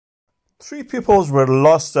Three people were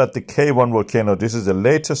lost at the KayOne volcano. This is the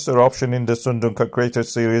latest eruption in the Sundunka crater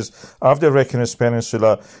series of the Reykjanes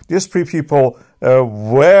Peninsula. These three people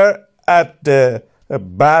were at the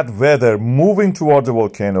bad weather moving toward the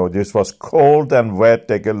volcano. This was cold and wet.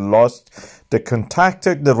 They got lost. They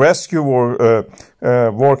contacted the rescue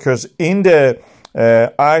workers in the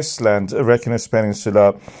Iceland Reykjanes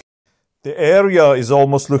Peninsula. The area is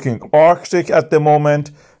almost looking Arctic at the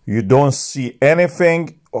moment. You don't see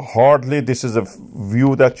anything, hardly. This is a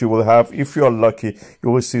view that you will have. If you are lucky, you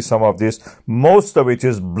will see some of this. Most of it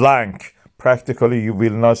is blank. Practically, you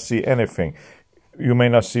will not see anything. You may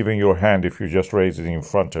not see even your hand if you just raise it in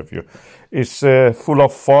front of you. It's full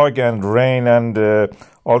of fog and rain and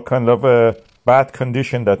all kind of bad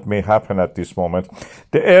condition that may happen at this moment.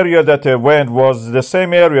 The area that they went was the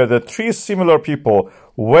same area that three similar people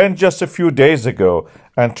went just a few days ago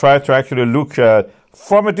and tried to actually look at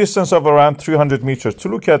from a distance of around 300 meters to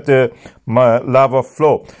look at the lava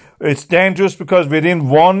flow. It's dangerous because within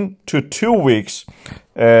 1 to 2 weeks,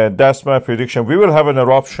 that's my prediction, we will have an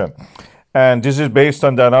eruption. And this is based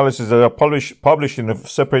on the analysis that I published in a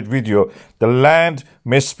separate video. The land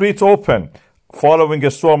may split open following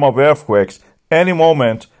a storm of earthquakes any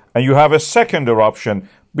moment, and you have a second eruption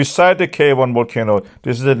beside the KayOne volcano.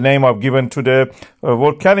 This is the name I've given to the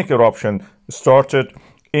volcanic eruption started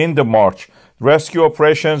in the March. Rescue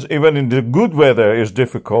operations, even in the good weather, is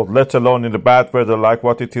difficult, let alone in the bad weather like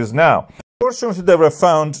what it is now. Fortunately, they were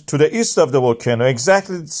found to the east of the volcano,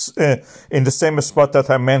 exactly in the same spot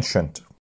that I mentioned.